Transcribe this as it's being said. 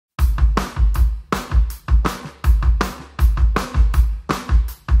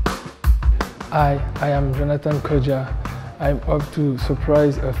Hi, I am Jonathan Kodjia. I'm up to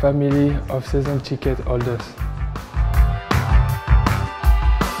surprise a family of season ticket holders.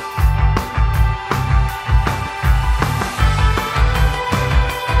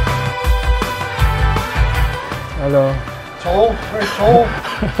 Hello. Tall, very tall.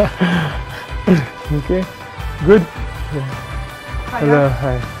 Okay, good. Yeah. Hello,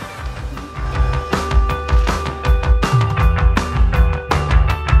 hi.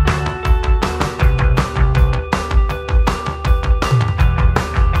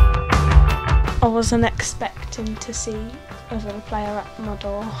 I wasn't expecting to see a Villa player at my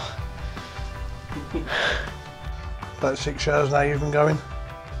door. About 6 years now you've been going.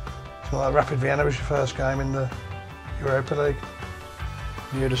 It's not like Rapid Vienna was your first game in the Europa League.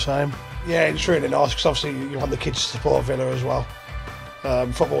 You're the same. Yeah, it's really nice because obviously you want the kids to support Villa as well.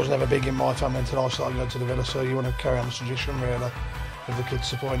 Football was never big in my family until I started going to the Villa, so you want to carry on the tradition really of the kids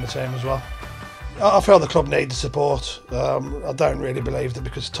supporting the team as well. I feel the club needs support. I don't really believe that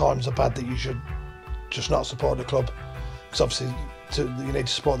because times are bad that you should just not support the club. Because obviously you need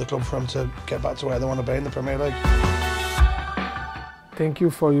to support the club for them to get back to where they want to be in the Premier League. Thank you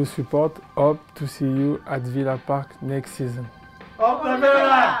for your support. Hope to see you at Villa Park next season. Up the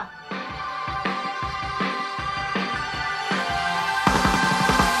Villa!